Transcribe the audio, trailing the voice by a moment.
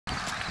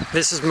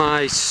This is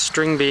my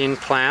string bean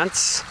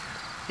plants.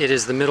 It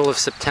is the middle of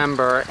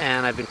September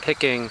and I've been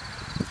picking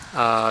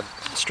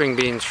string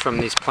beans from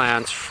these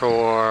plants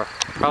for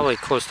probably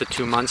close to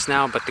 2 months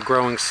now, but the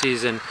growing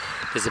season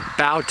is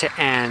about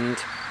to end,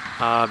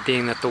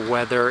 being that the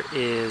weather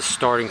is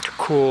starting to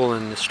cool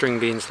and the string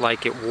beans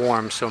like it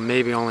warm, so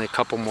maybe only a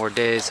couple more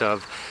days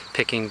of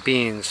picking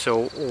beans.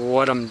 So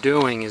what I'm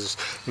doing is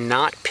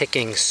not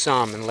picking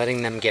some and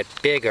letting them get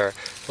bigger,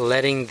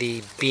 letting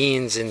the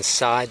beans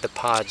inside the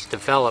pods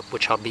develop,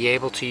 which I'll be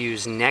able to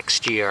use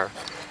next year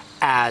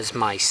as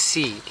my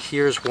seed.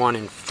 Here's one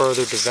in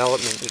further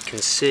development. You can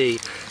see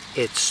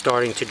it's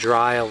starting to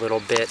dry a little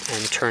bit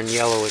and turn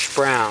yellowish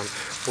brown,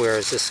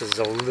 whereas this is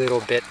a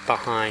little bit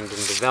behind in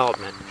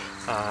development.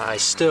 I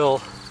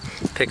still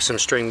pick some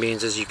string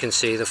beans. As you can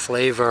see, the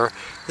flavor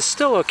is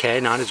still okay,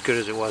 not as good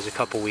as it was a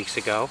couple weeks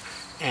ago.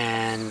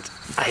 And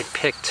I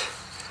picked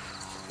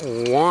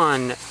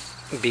one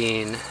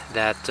bean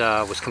that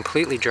was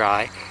completely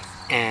dry,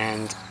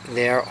 and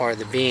there are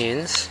the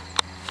beans,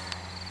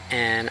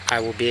 and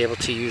I will be able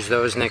to use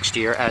those next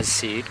year as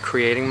seed,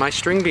 creating my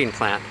string bean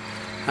plant.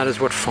 That is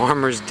what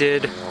farmers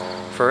did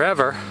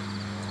forever,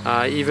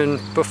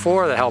 even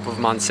before the help of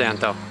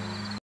Monsanto.